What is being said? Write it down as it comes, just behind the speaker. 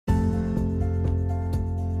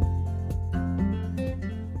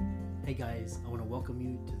Hey guys, I want to welcome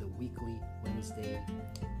you to the weekly Wednesday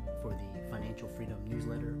for the Financial Freedom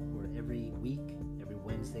newsletter, where every week, every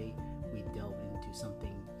Wednesday, we delve into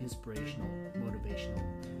something inspirational, motivational,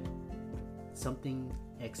 something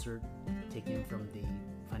excerpt taken from the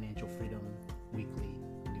Financial Freedom weekly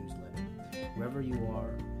newsletter. Wherever you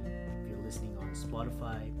are, if you're listening on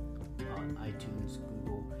Spotify, on iTunes,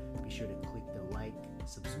 Google, be sure to click the like,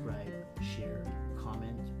 subscribe, share,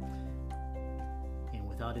 comment. And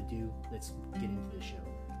without ado, let's get into the show.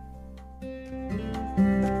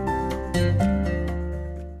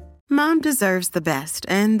 Mom deserves the best,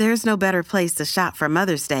 and there's no better place to shop for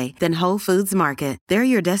Mother's Day than Whole Foods Market. They're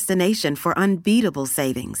your destination for unbeatable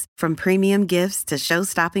savings, from premium gifts to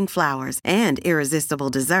show-stopping flowers and irresistible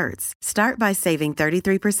desserts. Start by saving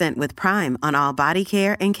 33% with Prime on all body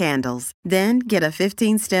care and candles. Then get a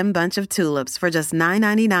 15-stem bunch of tulips for just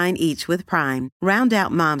 $9.99 each with Prime. Round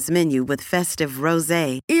out Mom's menu with festive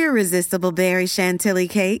rosé, irresistible berry chantilly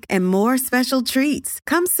cake, and more special treats.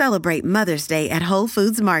 Come celebrate Mother's Day at Whole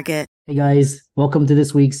Foods Market. Hey guys, welcome to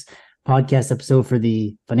this week's podcast episode for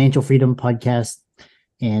the Financial Freedom Podcast.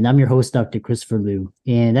 And I'm your host, Dr. Christopher Liu.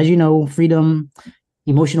 And as you know, freedom,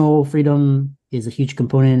 emotional freedom is a huge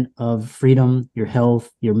component of freedom, your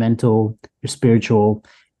health, your mental, your spiritual.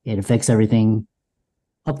 It affects everything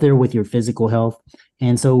up there with your physical health.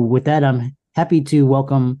 And so with that, I'm happy to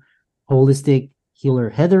welcome holistic healer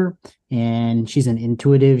Heather. And she's an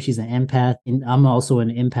intuitive, she's an empath. And I'm also an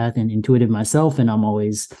empath and intuitive myself. And I'm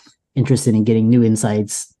always interested in getting new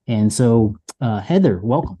insights. And so, Heather,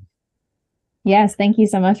 welcome. Yes, thank you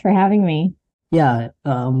so much for having me. Yeah,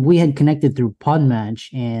 we had connected through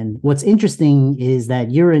Podmatch. And what's interesting is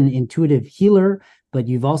that you're an intuitive healer, but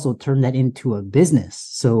you've also turned that into a business.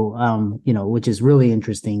 So, which is really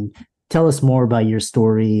interesting. Tell us more about your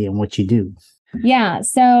story and what you do. Yeah,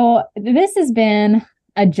 so this has been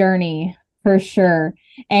a journey for sure.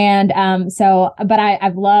 And but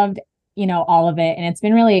I've loved, all of it, and it's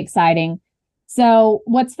been really exciting. So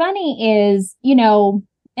what's funny is, and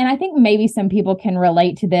I think maybe some people can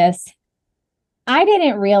relate to this. I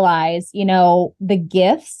didn't realize, the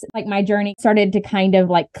gifts, like my journey started to kind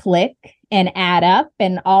of like click and add up,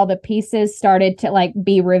 and all the pieces started to like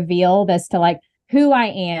be revealed as to like who I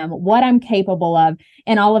am, what I'm capable of,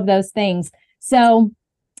 and all of those things. So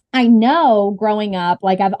I know growing up,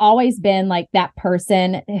 like I've always been like that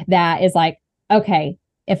person that is like, okay,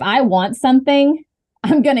 if I want something,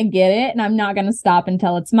 I'm going to get it and I'm not going to stop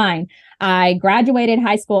until it's mine. I graduated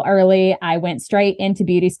high school early. I went straight into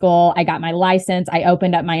beauty school. I got my license. I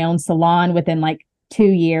opened up my own salon within like 2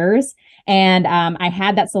 years. And I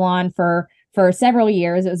had that salon for several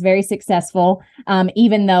years. It was very successful.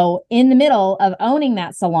 Even though in the middle of owning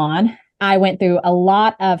that salon, I went through a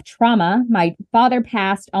lot of trauma. My father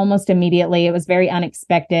passed almost immediately. It was very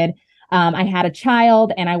unexpected. I had a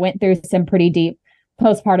child and I went through some pretty deep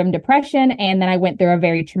postpartum depression. And then I went through a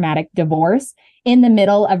very traumatic divorce in the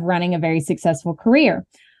middle of running a very successful career.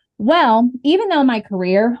 Well, even though my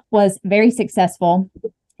career was very successful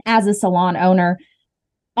as a salon owner,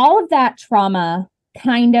 all of that trauma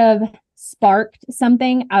kind of sparked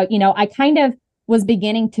something. I kind of was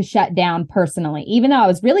beginning to shut down personally, even though I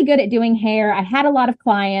was really good at doing hair. I had a lot of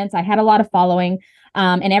clients, I had a lot of following,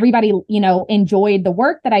 and everybody, enjoyed the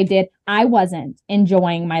work that I did. I wasn't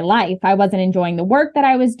enjoying my life. I wasn't enjoying the work that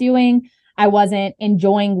I was doing. I wasn't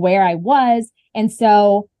enjoying where I was. And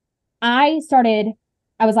so I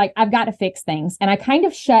was like, I've got to fix things. And I kind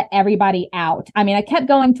of shut everybody out. I mean, I kept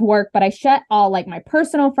going to work, but I shut all like my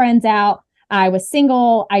personal friends out. I was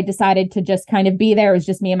single. I decided to just kind of be there. It was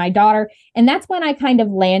just me and my daughter. And that's when I kind of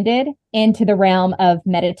landed into the realm of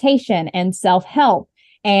meditation and self-help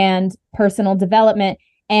and personal development.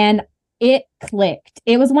 And it clicked.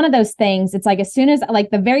 It was one of those things. It's like, as soon as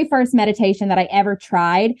like the very first meditation that I ever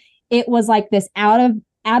tried, it was like this out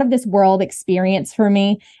of this world experience for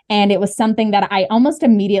me. And it was something that I almost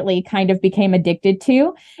immediately kind of became addicted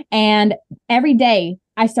to. And every day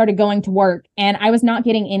I started going to work and I was not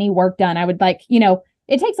getting any work done. I would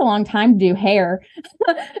it takes a long time to do hair.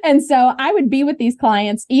 And so I would be with these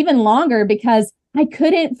clients even longer because I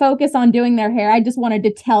couldn't focus on doing their hair. I just wanted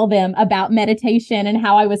to tell them about meditation and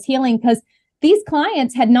how I was healing, because these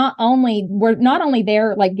clients were not only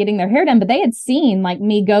there like getting their hair done, but they had seen like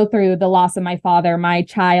me go through the loss of my father, my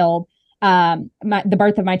child, the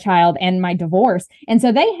birth of my child, and my divorce. And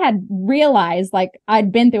so they had realized like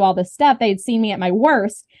I'd been through all this stuff. They had seen me at my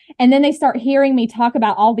worst. And then they start hearing me talk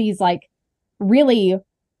about all these like really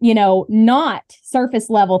not surface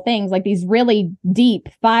level things, like these really deep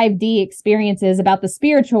 5D experiences about the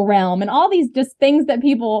spiritual realm and all these just things that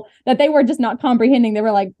they were just not comprehending. They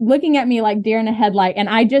were like looking at me like deer in a headlight. And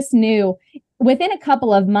I just knew within a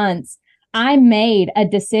couple of months, I made a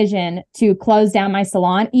decision to close down my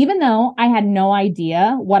salon, even though I had no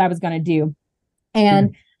idea what I was going to do.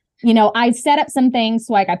 And I set up some things,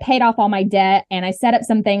 like I paid off all my debt, and I set up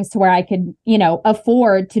some things to where I could,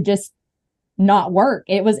 afford to just not work.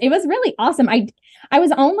 It was really awesome. I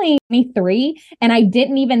was only 23 and I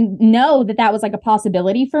didn't even know that was like a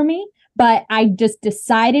possibility for me, but I just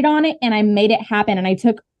decided on it and I made it happen, and I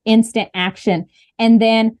took instant action. And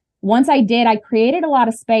then once I did, I created a lot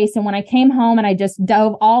of space. And when I came home and I just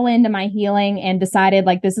dove all into my healing and decided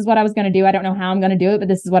like, this is what I was going to do. I don't know how I'm going to do it, but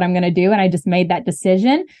this is what I'm going to do. And I just made that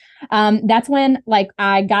decision. That's when like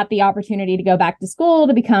I got the opportunity to go back to school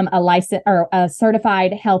to become a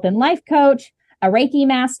certified health and life coach, a Reiki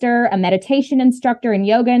master, a meditation instructor, and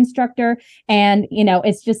yoga instructor. And,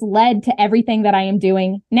 it's just led to everything that I am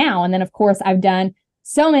doing now. And then of course I've done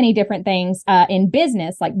so many different things in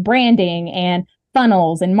business, like branding and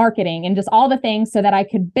funnels and marketing and just all the things, so that I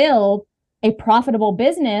could build a profitable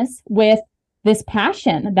business with this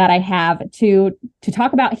passion that I have to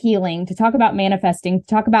talk about healing, to talk about manifesting, to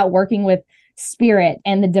talk about working with spirit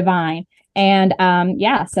and the divine. And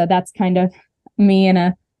so that's kind of me in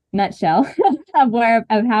a nutshell of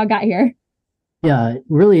how I got here. Yeah,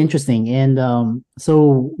 really interesting. And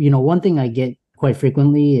so, one thing I get quite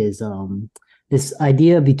frequently is this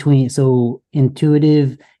idea between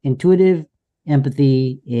intuitive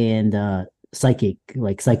empathy and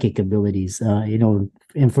psychic abilities.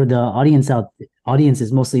 And for the audience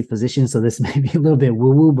is mostly physicians, so this may be a little bit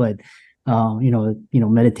woo-woo, but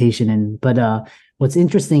meditation what's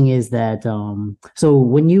interesting is that so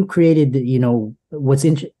when you created you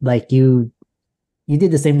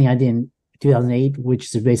did the same thing I did in 2008,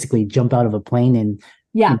 which is basically jump out of a plane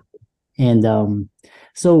and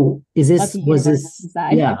so was this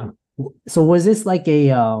like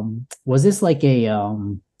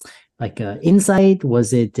a insight?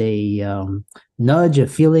 Was it a nudge, a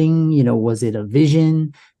feeling? Was it a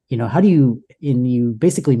vision? How do you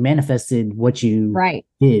basically manifested what you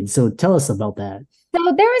did? So tell us about that. So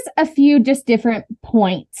there was a few just different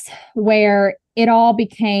points where it all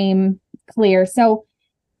became clear. So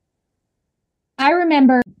I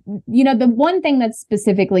remember, the one thing that's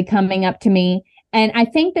specifically coming up to me, and I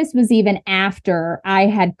think this was even after I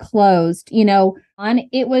had closed,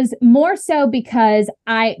 it was more so because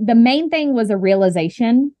the main thing was a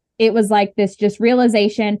realization. It was like this just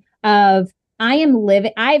realization of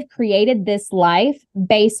I've created this life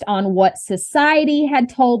based on what society had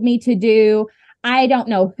told me to do. I don't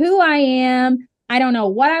know who I am. I don't know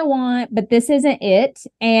what I want, but this isn't it.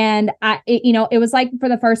 And it was like for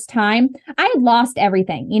the first time, I had lost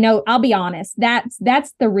everything. I'll be honest.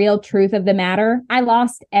 That's the real truth of the matter. I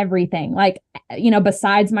lost everything,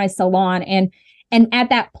 besides my salon. And at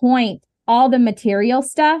that point, all the material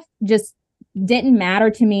stuff just didn't matter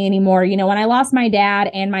to me anymore. When I lost my dad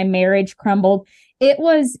and my marriage crumbled, it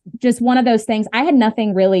was just one of those things. I had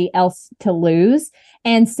nothing really else to lose.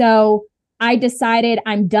 And so I decided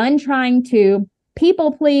I'm done trying to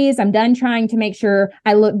people please. I'm done trying to make sure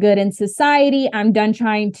I look good in society. I'm done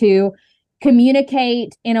trying to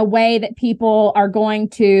communicate in a way that people are going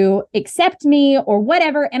to accept me or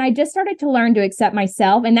whatever. And I just started to learn to accept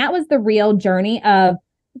myself. And that was the real journey of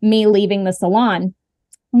me leaving the salon.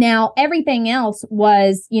 Now, everything else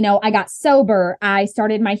was, I got sober. I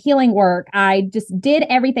started my healing work. I just did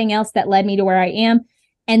everything else that led me to where I am.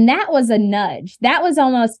 And that was a nudge. That was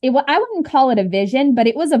almost, I wouldn't call it a vision, but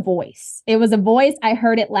it was a voice. It was a voice. I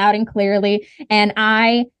heard it loud and clearly. And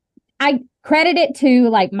I credit it to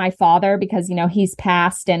like my father because, he's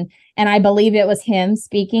passed and I believe it was him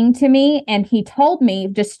speaking to me. And he told me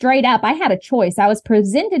just straight up, I had a choice. I was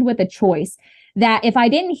presented with a choice that if I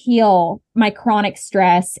didn't heal my chronic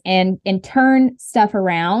stress and turn stuff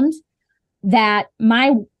around, that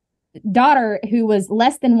my daughter, who was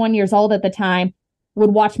less than 1 year old at the time,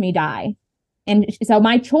 would watch me die. And so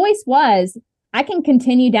my choice was, I can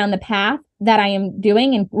continue down the path that I am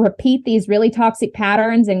doing and repeat these really toxic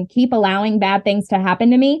patterns and keep allowing bad things to happen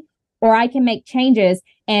to me, or I can make changes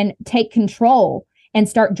and take control and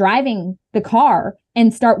start driving the car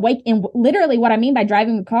and and literally what I mean by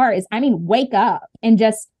driving the car is, wake up and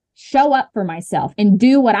just show up for myself and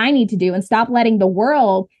do what I need to do and stop letting the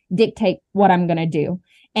world dictate what I'm going to do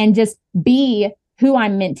and just be who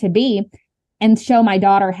I'm meant to be and show my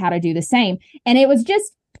daughter how to do the same. And it was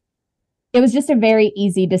just a very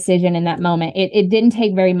easy decision in that moment. It didn't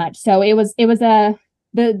take very much. So it was a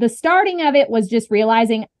the starting of it was just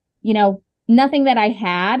realizing, nothing that I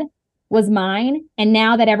had was mine. And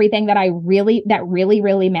now that everything that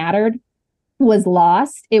really mattered was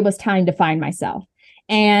lost, it was time to find myself.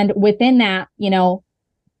 And within that,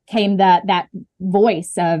 came that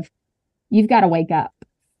voice of, you've got to wake up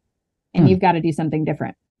and you've got to do something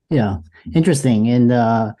different. Yeah. Interesting. And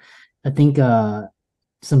I think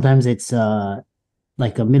sometimes it's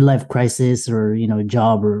like a midlife crisis or,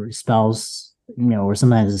 job or spouse, or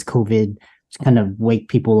sometimes it's COVID, to kind of wake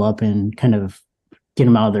people up and kind of get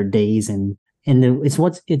them out of their days. And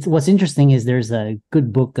what's interesting is there's a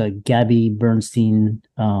good book, Gabby Bernstein.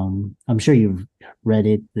 I'm sure you've read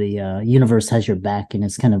it. The Universe Has Your Back, and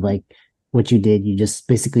it's kind of like what you did. You just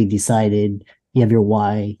basically decided, you have your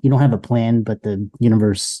why. You don't have a plan, but the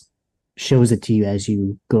universe shows it to you as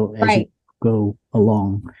you go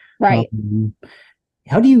along. Right.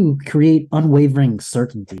 How do you create unwavering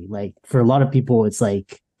certainty? Like for a lot of people, it's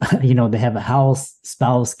like, they have a house,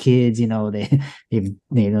 spouse, kids, they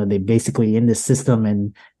basically in this system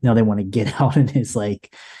and now they want to get out. And it's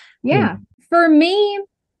like, yeah, for me,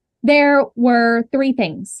 there were three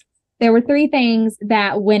things. There were three things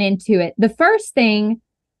that went into it. The first thing,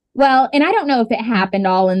 well, and I don't know if it happened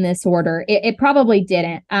all in this order. It probably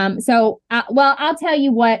didn't. I'll tell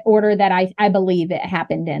you what order that I believe it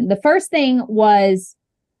happened in. The first thing was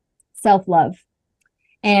self-love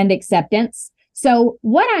and acceptance. So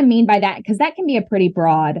what I mean by that, because that can be a pretty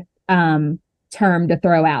broad term to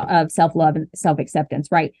throw out, of self-love and self-acceptance,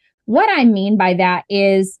 right? What I mean by that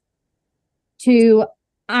is to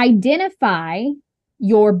identify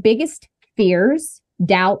your biggest fears,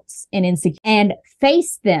 doubts, and insecurities, and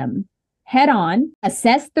face them head on,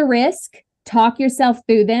 assess the risk, talk yourself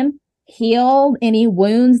through them, heal any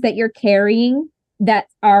wounds that you're carrying that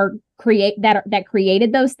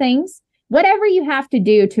created those things. Whatever you have to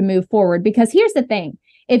do to move forward. Because here's the thing,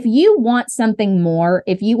 if you want something more,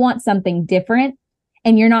 if you want something different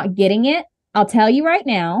and you're not getting it, I'll tell you right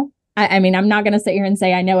now, I mean, I'm not going to sit here and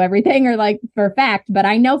say I know everything or like for a fact, but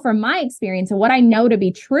I know from my experience and what I know to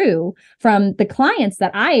be true from the clients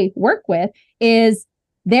that I work with is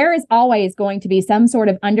there is always going to be some sort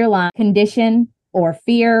of underlying condition or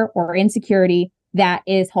fear or insecurity that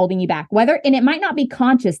is holding you back, and it might not be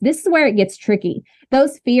conscious. This is where it gets tricky.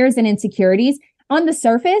 Those fears and insecurities on the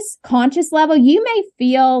surface, conscious level, you may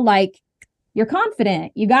feel like you're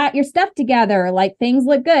confident, you got your stuff together, like things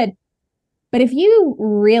look good. But if you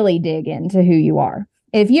really dig into who you are,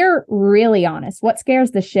 if you're really honest, what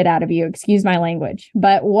scares the shit out of you, excuse my language,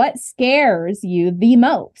 but what scares you the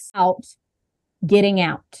most about getting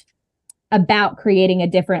out, about creating a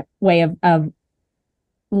different way of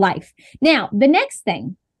life. Now, the next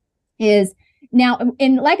thing is,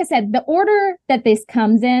 and like I said, the order that this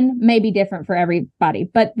comes in may be different for everybody,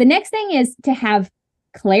 but the next thing is to have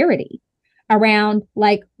clarity around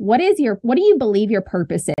like, what do you believe your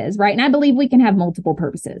purpose is, right? And I believe we can have multiple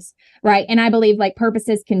purposes, right? And I believe like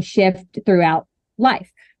purposes can shift throughout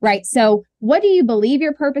life, right? So what do you believe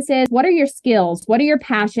your purpose is? What are your skills? What are your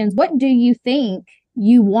passions? What do you think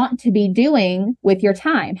you want to be doing with your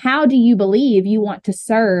time? How do you believe you want to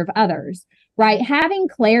serve others, right? Having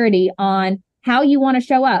clarity on how you want to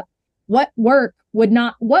show up. What work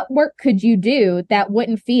could you do that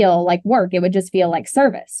wouldn't feel like work? It would just feel like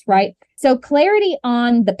service, right? So clarity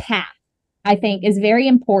on the path, I think, is very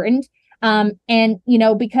important.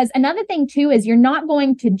 Because another thing too is you're not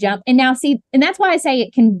going to jump. And now see, and that's why I say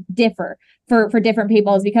it can differ for different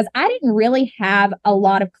people, is because I didn't really have a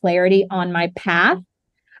lot of clarity on my path.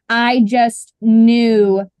 I just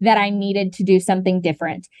knew that I needed to do something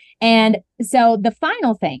different. And so the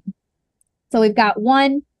final thing, so we've got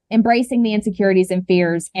one, embracing the insecurities and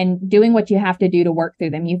fears and doing what you have to do to work through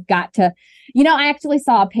them. You've got to, I actually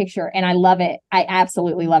saw a picture and I love it. I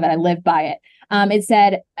absolutely love it. I live by it.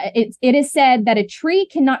 It is said that a tree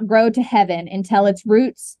cannot grow to heaven until its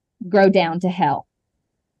roots grow down to hell.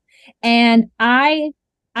 And I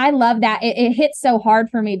love that. It hits so hard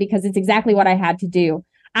for me because it's exactly what I had to do.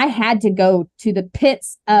 I had to go to the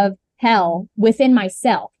pits of hell within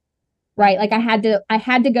myself, right? Like I had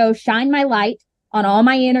to go shine my light on all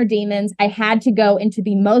my inner demons. I had to go into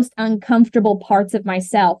the most uncomfortable parts of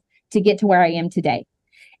myself to get to where I am today.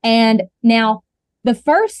 And now the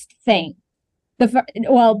first thing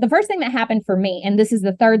that happened for me, and this is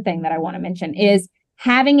the third thing that I want to mention, is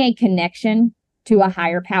having a connection to a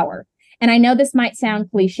higher power. And I know this might sound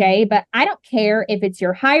cliche, but I don't care if it's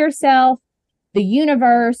your higher self, the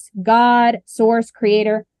universe, God, source,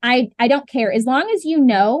 creator. I don't care. As long as you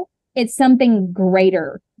know it's something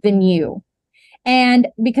greater than you. And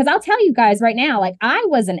because I'll tell you guys right now, like I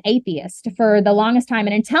was an atheist for the longest time.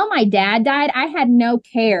 And until my dad died, I had no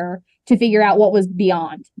care to figure out what was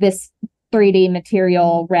beyond this 3D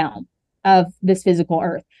material realm of this physical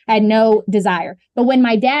earth. I had no desire. But when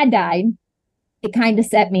my dad died, it kind of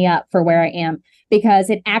set me up for where I am, because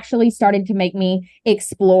it actually started to make me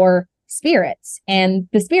explore spirits and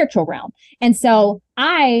the spiritual realm. And so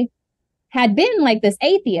I had been like this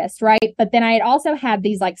atheist, right? But then I had also had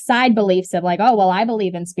these like side beliefs of like, oh, well, I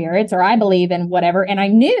believe in spirits or I believe in whatever. And I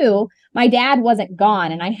knew my dad wasn't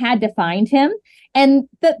gone and I had to find him. And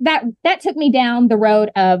that took me down the road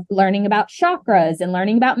of learning about chakras and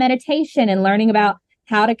learning about meditation and learning about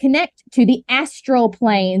how to connect to the astral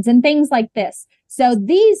planes and things like this. So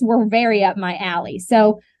these were very up my alley.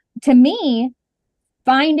 So to me,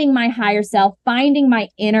 finding my higher self, finding my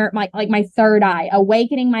inner, my third eye,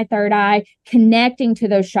 awakening my third eye, connecting to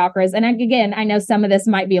those chakras. And again, I know some of this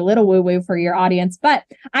might be a little woo-woo for your audience, but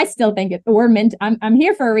I still think we're meant. I'm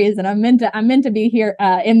here for a reason. I'm meant to be here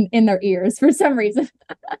in their ears for some reason.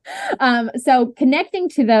 So connecting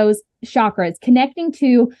to those chakras, connecting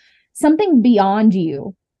to something beyond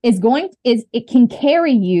you it can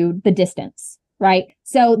carry you the distance. Right.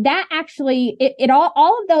 So that actually,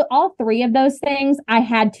 all three of those things I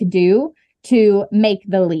had to do to make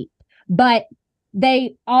the leap, but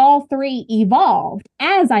they all three evolved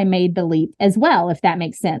as I made the leap as well, if that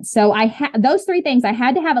makes sense. So those three things, I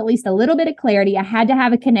had to have at least a little bit of clarity. I had to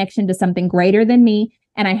have a connection to something greater than me.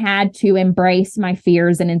 And I had to embrace my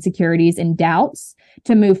fears and insecurities and doubts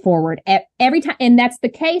to move forward every time. And that's the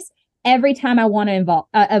case every time I want to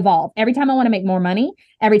evolve, every time I want to make more money,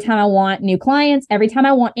 every time I want new clients, every time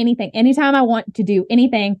I want anything, anytime I want to do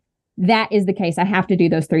anything, that is the case. I have to do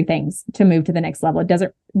those three things to move to the next level. It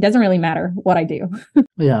doesn't really matter what I do.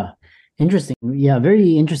 Yeah. Interesting. Yeah.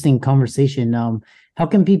 Very interesting conversation. How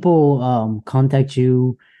can people contact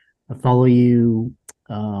you, follow you,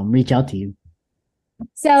 reach out to you?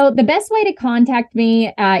 So the best way to contact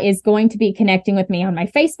me is going to be connecting with me on my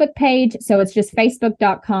Facebook page. So it's just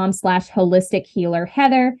facebook.com/holistic healer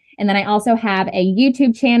Heather. And then I also have a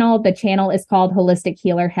YouTube channel. The channel is called Holistic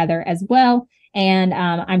Healer Heather as well. And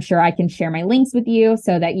I'm sure I can share my links with you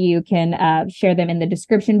so that you can share them in the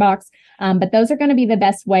description box. But those are going to be the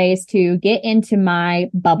best ways to get into my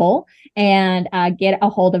bubble and get a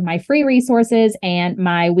hold of my free resources and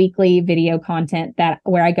my weekly video content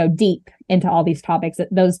where I go deep into all these topics,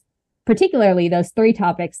 particularly those three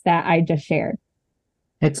topics that I just shared.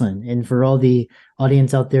 Excellent. And for all the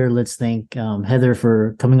audience out there, let's thank Heather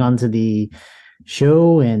for coming on to the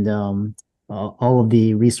show, and all of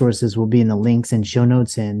the resources will be in the links and show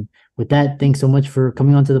notes. And with that, thanks so much for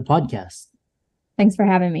coming on to the podcast. Thanks for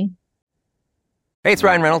having me. Hey, it's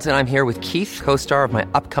Ryan Reynolds, and I'm here with Keith, co-star of my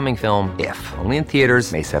upcoming film, If, only in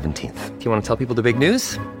theaters May 17th. Do you want to tell people the big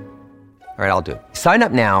news? All right, I'll do it. Sign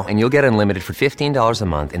up now and you'll get unlimited for $15 a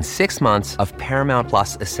month and 6 months of Paramount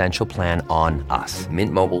Plus Essential Plan on us.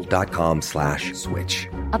 MintMobile.com/switch.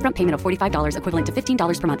 Upfront payment of $45 equivalent to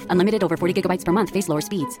 $15 per month. Unlimited over 40 gigabytes per month. Face lower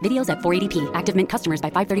speeds. Videos at 480p. Active Mint customers by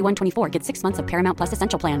 531.24 get 6 months of Paramount Plus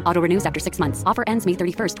Essential Plan. Auto renews after 6 months. Offer ends May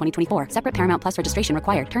 31st, 2024. Separate Paramount Plus registration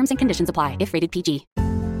required. Terms and conditions apply if rated PG.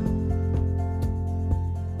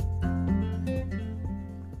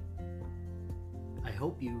 I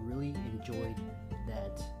hope you really enjoyed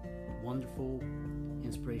that wonderful,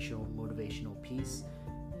 inspirational, motivational piece.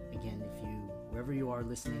 Again, wherever you are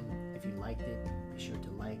listening, if you liked it, be sure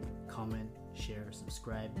to like, comment, share,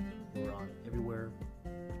 subscribe. We're on everywhere: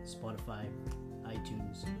 Spotify,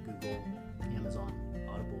 iTunes, Google, Amazon,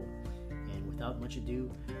 Audible. And without much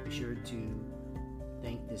ado, be sure to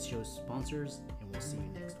thank this show's sponsors, and we'll see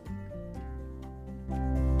you next week.